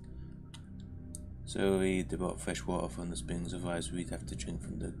 So we bought fresh water from the springs, otherwise we'd have to drink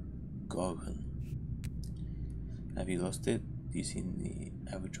from the Gorgon. Have you lost it? Do you see the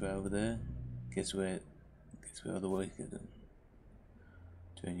abattoir over there? Guess where all the work is done.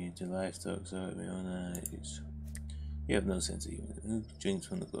 Turn you into livestock, so at my own eyes. You have no sense of humour. Who drinks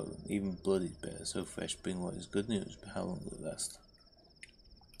from the Gorgon? Even blood is better, so fresh spring water is good news, but how long will it last?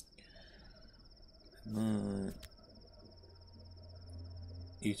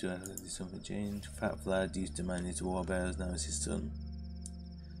 Used to have something changed. Fat Vlad used to manage war bearers, now it's his son.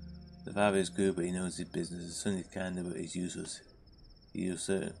 The father is good, but he knows his business. The son is kinda, but he's useless. He'll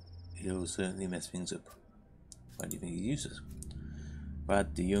certainly mess things up. Why do you think he's useless?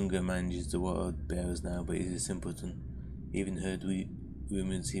 Brad, the younger, manages the water bearers now, but he's a simpleton. Even heard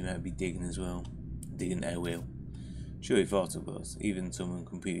rumors he might be digging as well. Digging our well. Sure, he thought of us. Even someone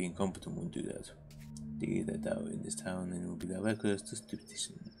completely incompetent wouldn't do that. Dig that out in this town, and it will be directly to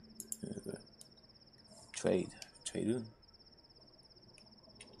stupidity. Trade.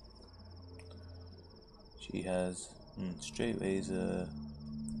 cars. Straight razor.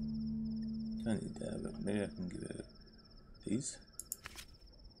 Don't need that, but maybe I can give her these.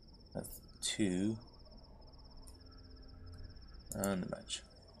 That's 2. And a match.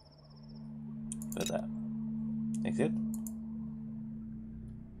 For that. Makes it.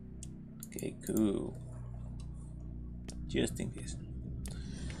 Okay, cool. Just in case.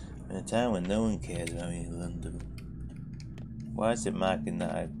 In a time when no one cares about me in London. Why is it marking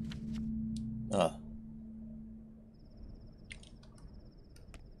that I... Oh.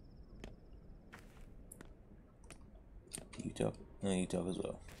 You talk? No, you talk as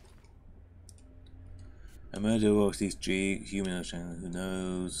well. A murderer walks these streets, human ocean, who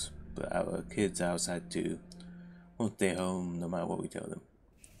knows? But our kids are outside too. Won't stay home no matter what we tell them.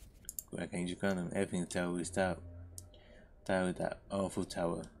 Why can't you ground them? Everything the tower we start. Tower with that awful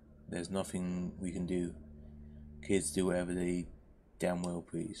tower. There's nothing we can do. Kids do whatever they damn well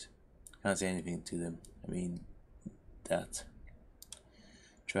please. Can't say anything to them. I mean, that.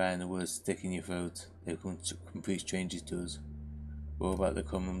 Try and the words stick in your throat. They're complete strangers to us. What about the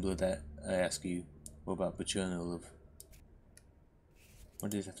common blood, I ask you? What about paternal love?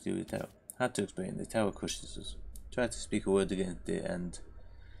 What does it have to do with the tower? Hard to explain. The tower crushes us. Try to speak a word against it and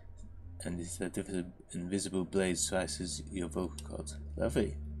this invisible blade slices your vocal cords.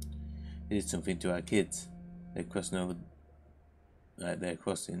 Lovely. It did something to our kids. They're crossing over like they're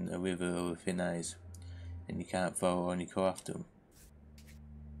crossing a river over thin ice, and you can't follow or go after them.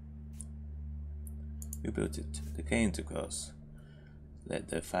 Who built it? The Canes, of course. Let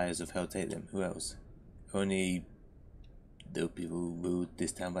the fires of hell take them. Who else? Only the people who ruled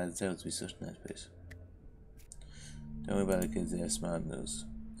this town by themselves to be such a nice place. Don't worry about the kids, they're smart nose.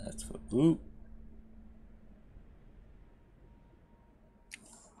 That's for blue.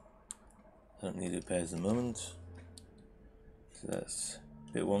 I don't need repairs at the moment. So that's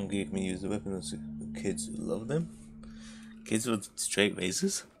a bit wonky. Can we use the weapons? The kids love them. Kids with straight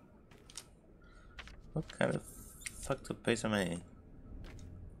razors? What kind of fucked up place am I in?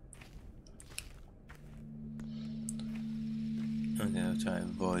 I'm gonna try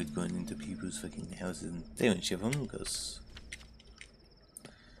and avoid going into people's fucking houses and doing shit them, because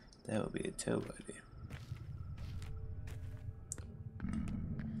that would be a terrible idea.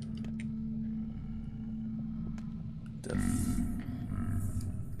 The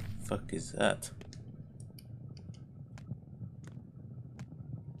fuck is that?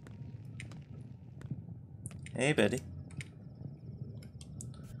 Hey, buddy.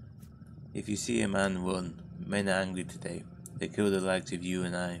 If you see a man run, men are angry today. They kill the likes of you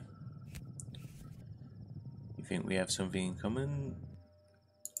and I. You think we have something in common?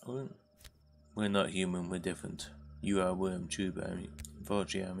 We're not human, we're different. You are a worm, true, but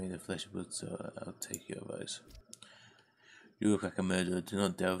unfortunately I'm made of flesh and blood, so I'll take your advice. You look like a murderer. Do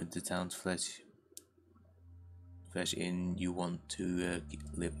not delve into town's flesh in you want to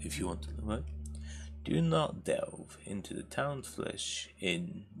live, if you want to live, right? Do not delve into the town's flesh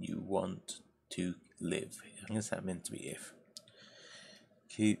in you want to live. I guess that meant to be if.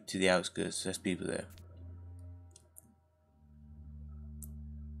 Keep to the outskirts, there's people there.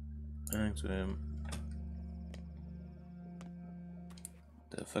 Thanks, the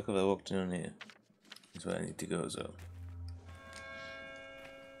fuck have I walked in on here? That's where I need to go, so.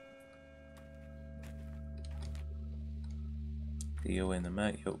 You're in the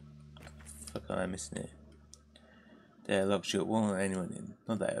map, yo. Fuck am I missing it? They're locked shut, won't let anyone in.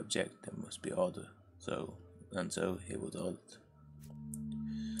 Not that I object, there must be order. So it was ordered.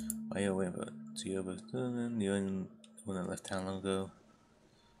 Why are you waiting for it? So you're the only one that left town long ago.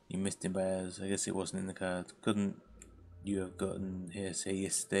 You missed him by hours. I guess it wasn't in the card. Couldn't you have gotten here, say,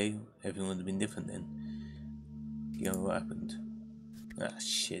 yesterday? Everything would have been different then. You know what happened? Ah,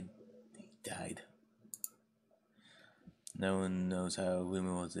 shit. He died. No one knows how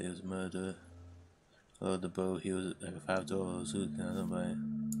rumor was that he was a murderer. Or the bow, he was like a $5 suit. I don't buy it.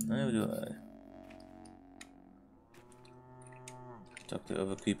 I never do that. Talk to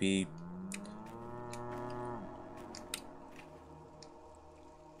other creepy.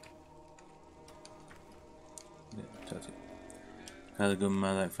 Yeah, talk to you. Kind of good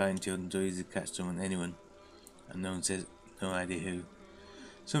man like fighting children, so easy to catch someone, anyone. And no one says, no idea who.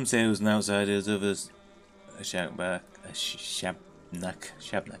 Some say it was an outsider, others a shabnak. Let's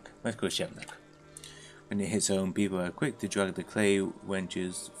go shabnak. When it hits home, people are quick to drag the clay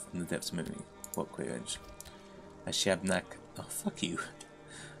wenches from the depths of memory. What clay wench? A shabnak. Oh, fuck you.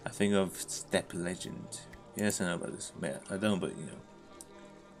 I think of Step Legend. Yes, I know about this. I don't, but you know.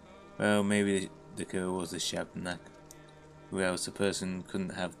 Well, maybe the girl was a shabnak. Who else? The person couldn't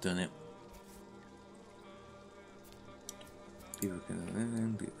have done it. People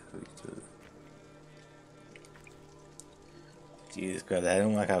can Jesus Christ, I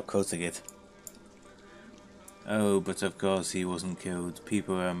don't like how close I get. Oh, but of course he wasn't killed.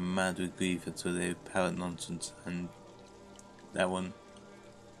 People are mad with grief and so they parrot nonsense, and that one,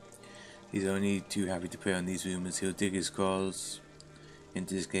 he's only too happy to prey on these rumours. He'll dig his claws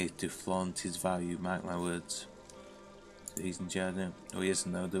into his case to flaunt his value, mark my words. So he's in charge now. Oh yes,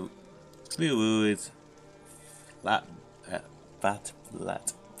 and no, the real is flat, flat.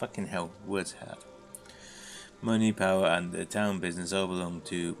 Fucking hell, words hard. Money, power, and the town business all belong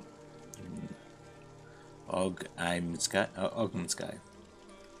to Ogmsky.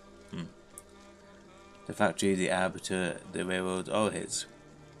 The factory, the arbiter, the railroad, all his.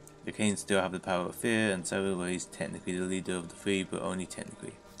 The Canes still have the power of fear, and Cyril, he's technically the leader of the free, but only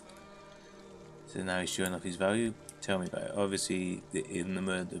technically. So now he's showing off his value? Tell me about it. Obviously, in the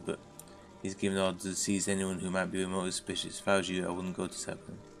murder, but he's given orders to seize anyone who might be remotely suspicious. If I was you, I wouldn't go to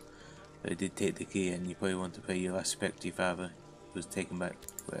Cyprus. But I did take the key, and you probably want to pay your last respect to your father. He was taken back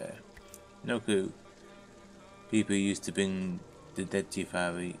where? No clue. People used to bring the dead to your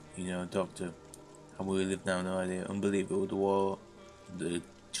father, you know, doctor. How will we live now? No idea. Unbelievable. The war, the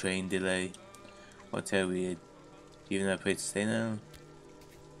train delay. What hell weird. Do you even have a place to stay now?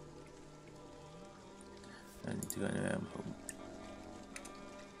 I need to go anywhere. I'm home.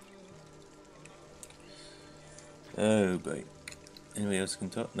 Oh boy. Anybody else can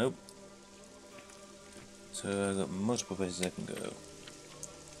talk? Nope. So I've got multiple places I can go.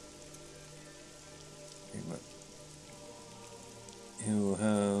 Who will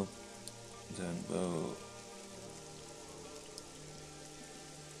help? Then bow.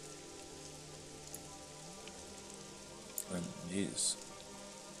 And Jesus.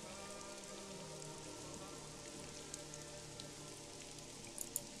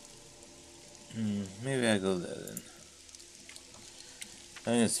 Maybe I go there then. I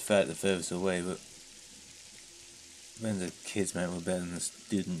think it's the fact the furthest away, but when the kids might were better than the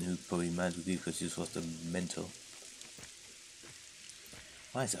student who probably mad with you because you just lost a mental.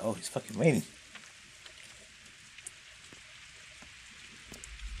 Why is it always fucking raining?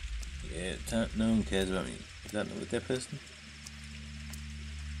 Yeah, no one cares about me. Is that not a dead person?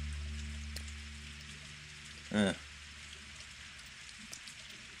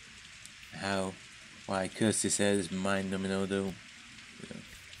 How? Why? Curse this head is mind-numbing although.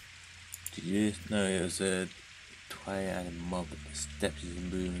 Did you? No, it was a twilight mob that steps and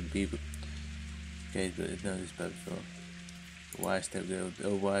booming people. Okay, but I've noticed that before. The wife step girl, the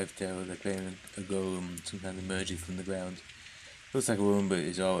old wife tale, they're claiming a golem, some kind of emerging from the ground. Looks like a woman, but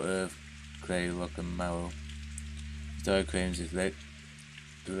it's all earth, clay, rock, and marrow. The story claims the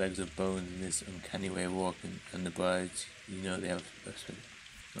legs of bones in this uncanny way of walking, and the brides, you know, they have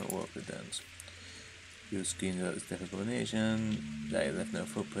not walk but dance. You screamed about this death abomination, that it left no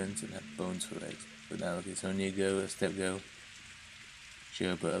footprints and had bones for legs. But now look, it's only a girl, a step girl.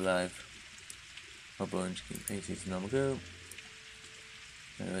 Sure, but alive. Her bones can face it's a normal girl.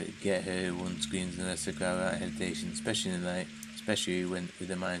 Get her, one screams unless they cry without hesitation, especially in the night, especially when with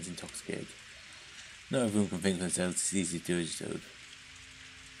their minds intoxicated. Not everyone can think for themselves, it's easy to do as you're told.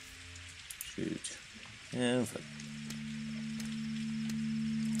 Shoot. Yeah, fuck.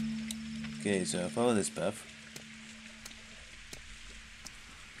 Okay, so I follow this path.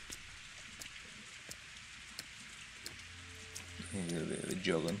 Here's a little bit of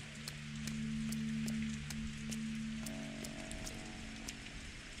jogging.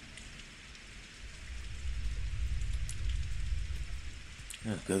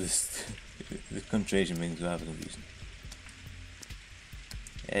 Oh god, this concentration thing's rather confusing.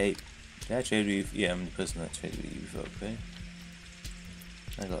 Hey, did I trade with you? Yeah, I'm the person that traded with you before, okay?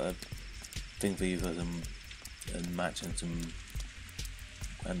 I got a thing for you for some match and some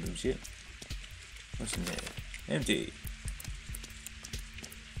random shit. What's in there? Empty.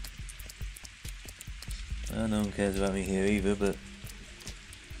 Well, no one cares about me here either, but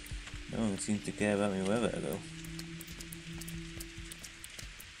no one seems to care about me wherever I go.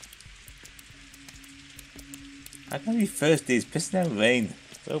 How can I be thirsty? It's pissing down rain.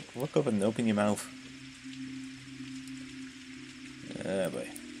 So look up and open your mouth. Ah, boy.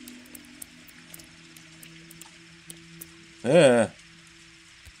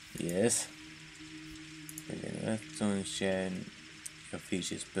 Yes. Someone sharing your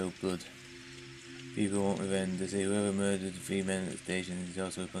features spill blood. People want revenge. They say whoever murdered the 3 men at the station is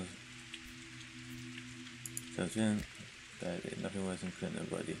also responsible. So, nothing worse than killing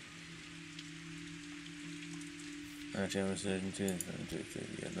nobody. Actually, I'm a surgeon too. You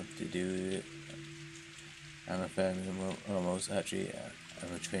have nothing to do with it. I'm a fireman almost. Actually,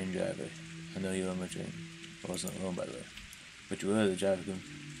 I'm a train driver. I know you're on my train. I wasn't alone, by the way. But you were the driver can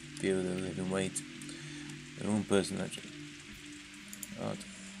feel the living weight. The one person actually. Odd.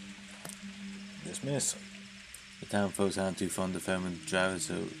 Dismiss. The town folks aren't too fond of permanent drivers,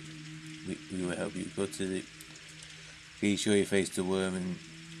 so we will help you. Go to the... Please show your face to a worm and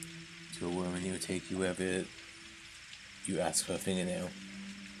he will take you wherever you ask for a fingernail.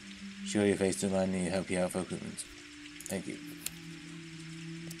 Show your face to the man and he'll help you out for equipment. Thank you.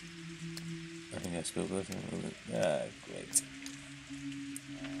 I think I spoke both of them. Ah, great.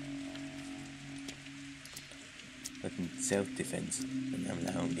 Fucking self-defense. And I'm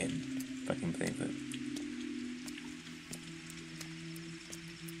now getting fucking playing for it.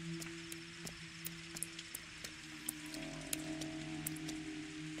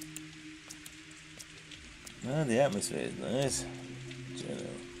 Ah, the atmosphere is nice.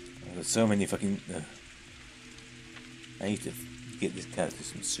 I've got so many fucking... I need to get this character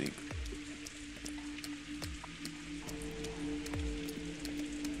some sleep.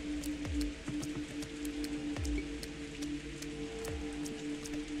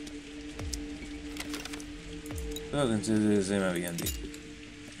 Welcome to the same area, Andy.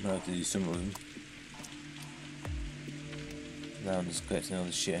 I'm gonna have to do some of them. Now I'm just collecting all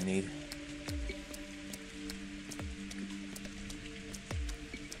the shit I need.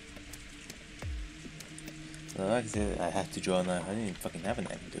 Well, like I said, I had to draw a knife. I didn't even fucking have a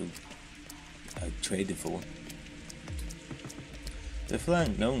knife, dude. I traded for one. The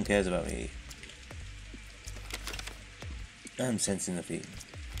flank, no one cares about me. I'm sensing the feet.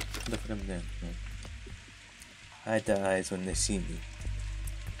 What the fuck am I doing? Hide their eyes when they see me.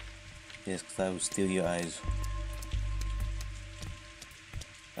 Yes, because I will steal your eyes.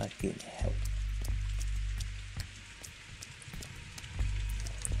 Fucking hell.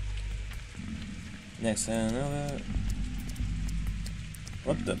 Next time, another.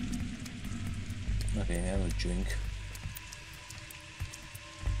 What the? Okay, now a drink.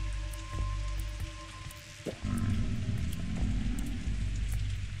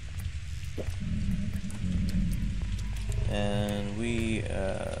 And we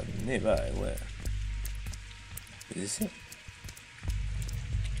are nearby. Where? Is this it?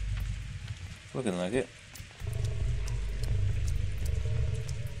 Looking like it.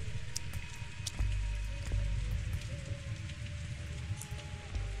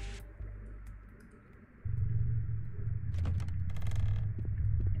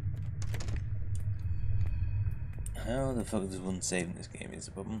 How the fuck does one save in this game is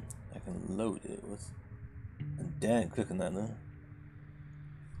the problem? I can load it with. And damn, click on that though.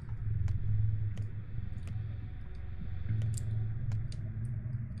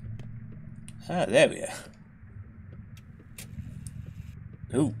 Ah, there we are.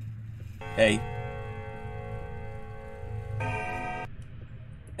 Ooh. Hey.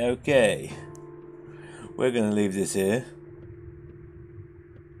 Okay. We're gonna leave this here.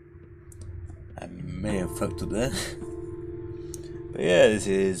 I may have fucked up there. But yeah, this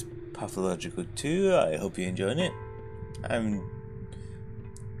is Pathological 2. I hope you're enjoying it. I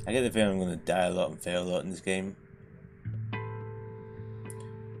get the feeling I'm gonna die a lot and fail a lot in this game.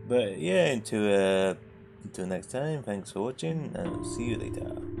 But yeah, until next time, thanks for watching, and I'll see you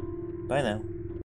later. Bye now.